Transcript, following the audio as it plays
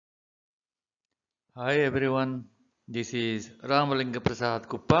Hi everyone, this is Ramalinga Prasad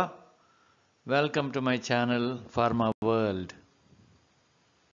Kuppa. Welcome to my channel Pharma World.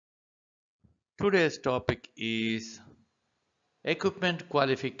 Today's topic is equipment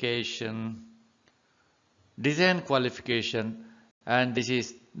qualification, design qualification, and this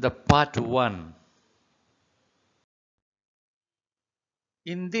is the part 1.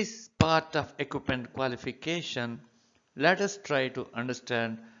 In this part of equipment qualification, let us try to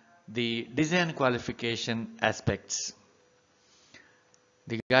understand the design qualification aspects.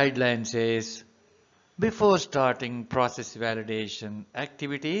 The guideline says before starting process validation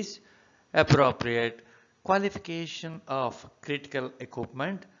activities, appropriate qualification of critical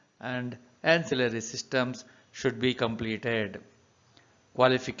equipment and ancillary systems should be completed.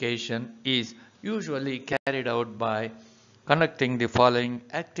 Qualification is usually carried out by conducting the following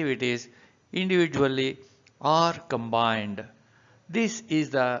activities individually or combined. This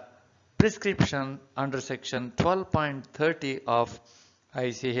is the prescription under section 12.30 of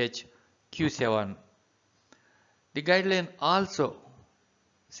ICH Q7. The guideline also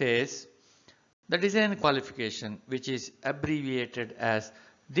says the design qualification, which is abbreviated as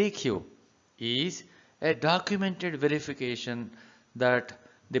DQ, is a documented verification that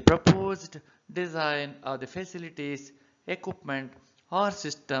the proposed design of the facilities, equipment, or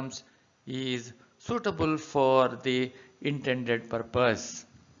systems is suitable for the intended purpose.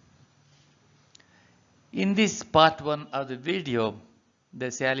 In this part 1 of the video,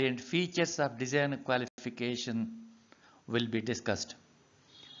 the salient features of design qualification will be discussed.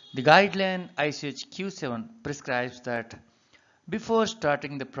 The guideline ICH Q7 prescribes that before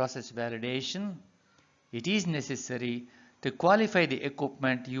starting the process validation, it is necessary to qualify the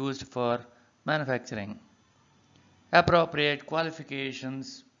equipment used for manufacturing. Appropriate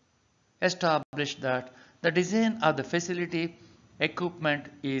qualifications establish that the design of the facility equipment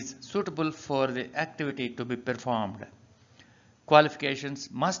is suitable for the activity to be performed. Qualifications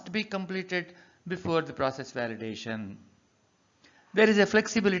must be completed before the process validation. There is a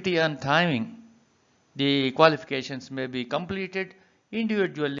flexibility on timing. The qualifications may be completed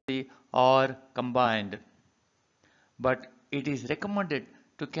individually or combined, but it is recommended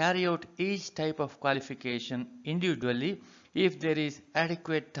to carry out each type of qualification individually if there is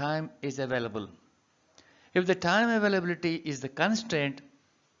adequate time is available. If the time availability is the constraint,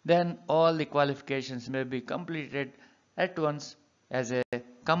 then all the qualifications may be completed at once as a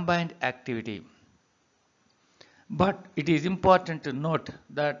combined activity. But it is important to note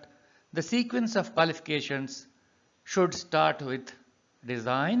that the sequence of qualifications should start with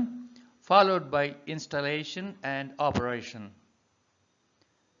design, followed by installation and operation.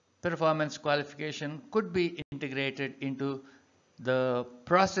 Performance qualification could be integrated into the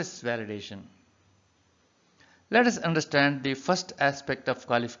process validation. Let us understand the first aspect of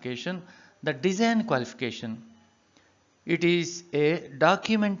qualification, the design qualification. It is a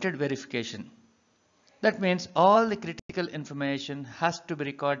documented verification. That means all the critical information has to be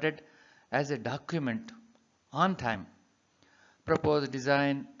recorded as a document on time. Proposed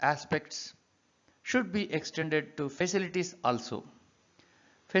design aspects should be extended to facilities also.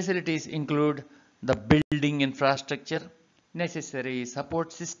 Facilities include the building infrastructure, necessary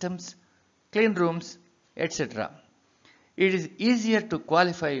support systems, clean rooms, etc. It is easier to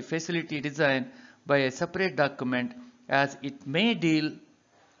qualify facility design by a separate document as it may deal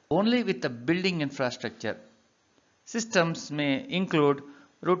only with the building infrastructure. Systems may include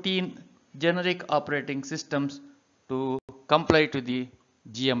routine generic operating systems to comply to the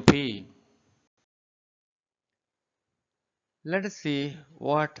GMP. Let us see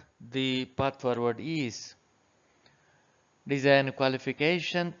what the path forward is. Design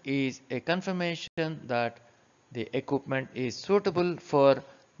qualification is a confirmation that the equipment is suitable for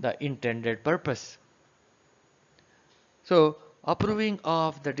the intended purpose. So, approving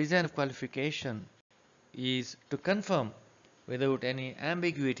of the design qualification is to confirm without any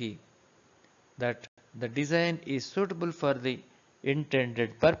ambiguity that the design is suitable for the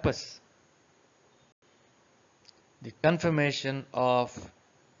intended purpose. The confirmation of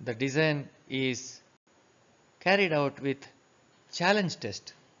the design is carried out with challenge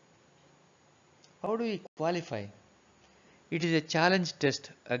test. How do we qualify? It is a challenge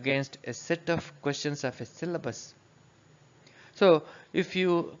test against a set of questions of a syllabus. So, if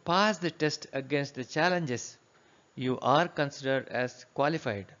you pass the test against the challenges, you are considered as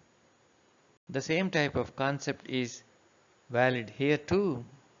qualified. The same type of concept is valid here too.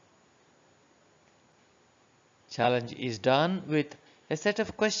 Challenge is done with a set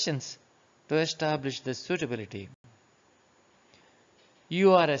of questions to establish the suitability.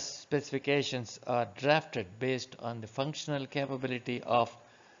 URS specifications are drafted based on the functional capability of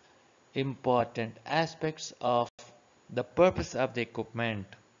important aspects of the purpose of the equipment.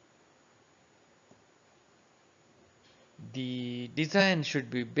 The design should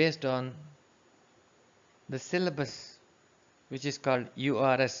be based on the syllabus, which is called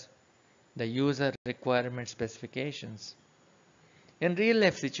URS, the user requirement specifications. In real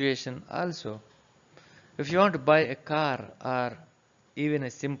life situation also, if you want to buy a car or even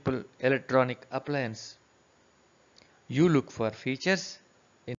a simple electronic appliance, you look for features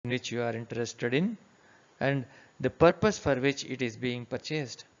in which you are interested in and the purpose for which it is being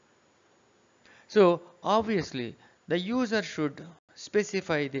purchased. So obviously the user should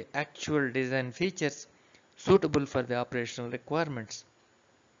specify the actual design features suitable for the operational requirements.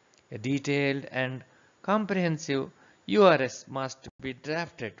 A detailed and comprehensive URS must be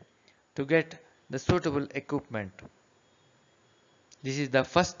drafted to get the suitable equipment. This is the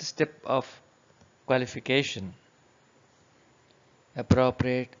first step of qualification.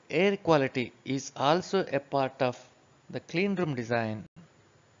 Appropriate air quality is also a part of the clean room design.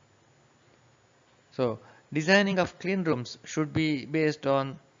 So, designing of clean rooms should be based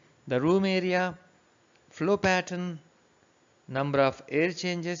on the room area, flow pattern, number of air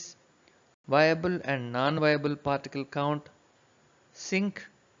changes, viable and non-viable particle count, sink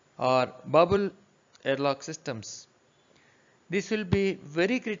or bubble airlock systems. This will be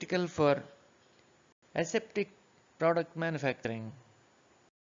very critical for aseptic product manufacturing.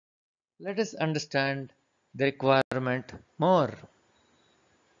 Let us understand the requirement more.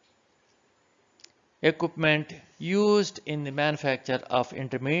 Equipment used in the manufacture of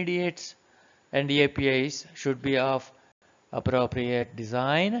intermediates and APIs should be of appropriate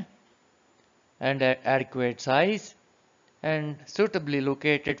design and adequate size and suitably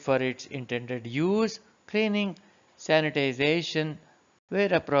located for its intended use, cleaning, sanitization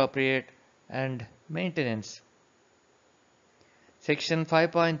where appropriate, and maintenance. Section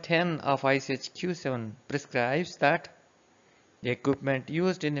 5.10 of ICH Q7 prescribes that the equipment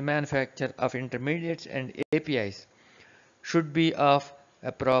used in the manufacture of intermediates and APIs should be of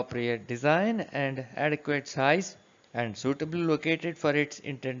appropriate design and adequate size and suitably located for its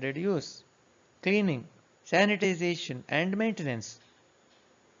intended use, cleaning, sanitization, and maintenance.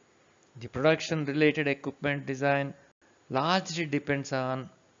 The production-related equipment design largely depends on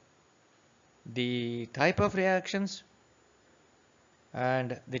the type of reactions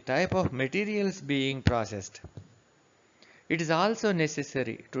and the type of materials being processed. It is also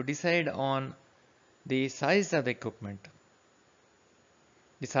necessary to decide on the size of the equipment.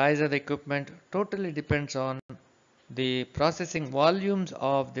 The size of the equipment totally depends on the processing volumes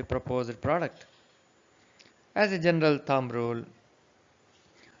of the proposed product. As a general thumb rule,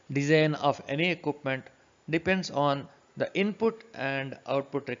 design of any equipment depends on the input and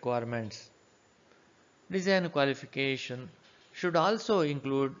output requirements. Design qualification should also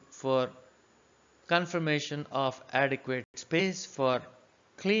include for confirmation of adequate space for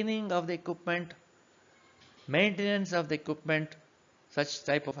cleaning of the equipment, maintenance of the equipment, such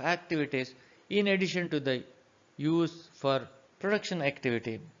type of activities in addition to the use for production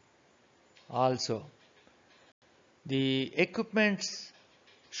activity. Also, the equipments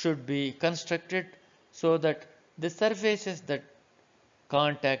should be constructed so that the surfaces that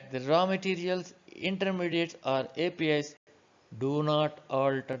contact the raw materials, intermediates or APIs do not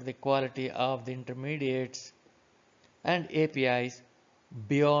alter the quality of the intermediates and APIs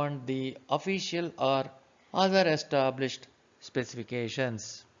beyond the official or other established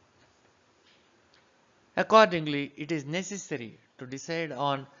specifications. Accordingly, it is necessary to decide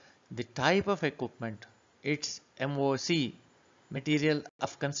on the type of equipment, its MOC, material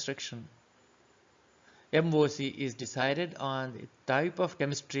of construction. MOC is decided on the type of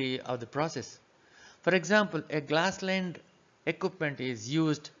chemistry of the process. For example, a glass-lined equipment is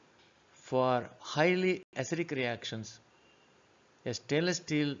used for highly acidic reactions. A stainless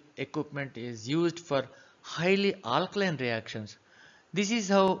steel equipment is used for highly alkaline reactions. This is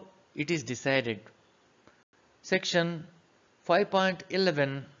how it is decided. Section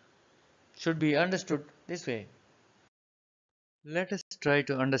 5.11 should be understood this way. Let us try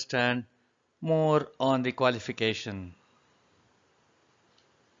to understand more on the qualification.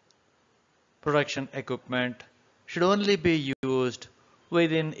 Production equipment should only be used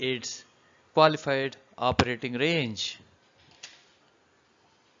within its qualified operating range.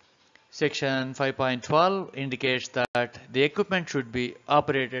 Section 5.12 indicates that the equipment should be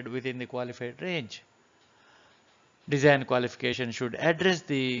operated within the qualified range. Design qualification should address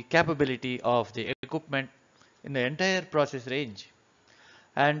the capability of the equipment in the entire process range,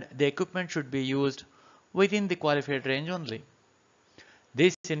 and the equipment should be used within the qualified range only.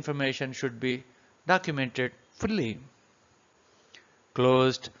 This information should be documented fully.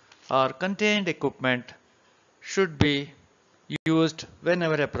 Closed or contained equipment should be used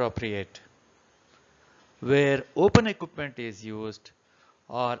whenever appropriate. Where open equipment is used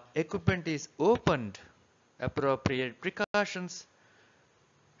or equipment is opened, appropriate precautions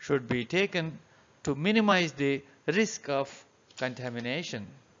should be taken to minimize the risk of contamination.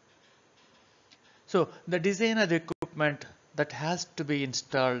 So the design of the equipment that has to be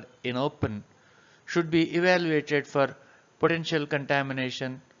installed in open should be evaluated for potential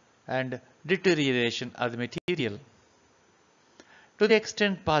contamination and deterioration of the material. To the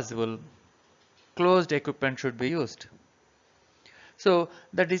extent possible, closed equipment should be used. So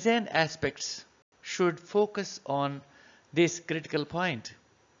the design aspects should focus on this critical point.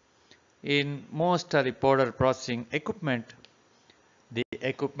 In most of the powder processing equipment, the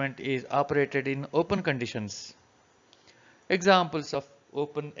equipment is operated in open conditions. Examples of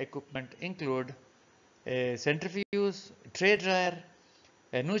open equipment include a centrifuge, tray dryer,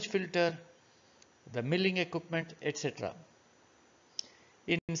 a notch filter, the milling equipment, etc.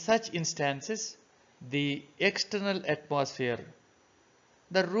 In such instances, the external atmosphere,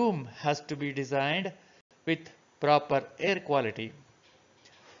 the room has to be designed with proper air quality.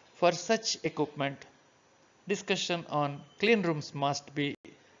 For such equipment, discussion on clean rooms must be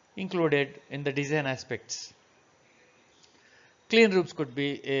included in the design aspects. Clean rooms could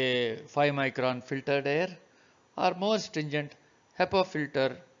be a 5-micron filtered air or more stringent HEPA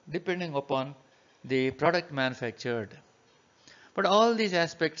filter depending upon the product manufactured. But all these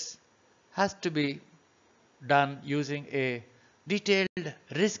aspects has to be done using a detailed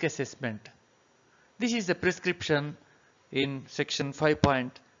risk assessment. This is the prescription in section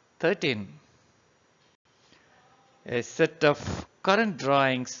 5.13. A set of current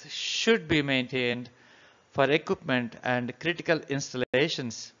drawings should be maintained for equipment and critical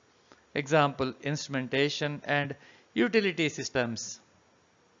installations. Example, instrumentation and utility systems.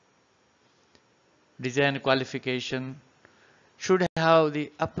 Design qualification should have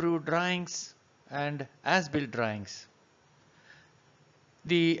the approved drawings and as-built drawings.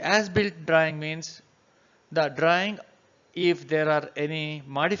 The as-built drawing means the drawing if there are any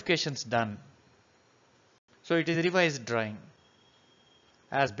modifications done. So it is a revised drawing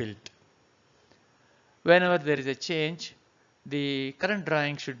as built. Whenever there is a change, the current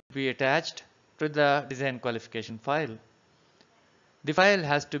drawing should be attached to the design qualification file. The file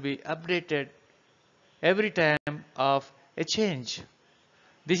has to be updated every time of a change.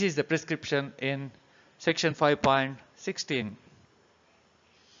 This is the prescription in section 5.16.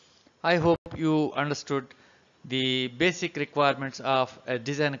 I hope you understood the basic requirements of a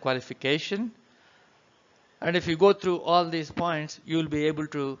design qualification. And if you go through all these points, you will be able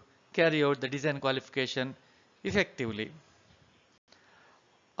to carry out the design qualification effectively.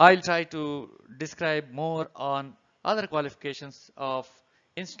 I'll try to describe more on other qualifications of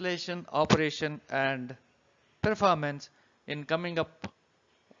installation, operation, and performance in coming up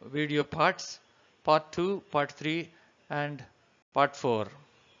video parts, part 2, part 3, and part 4.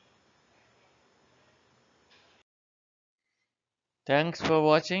 Thanks for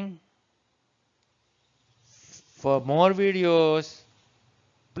watching. For more videos,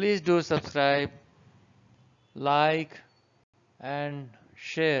 please do subscribe, like, and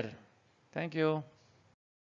share. Thank you.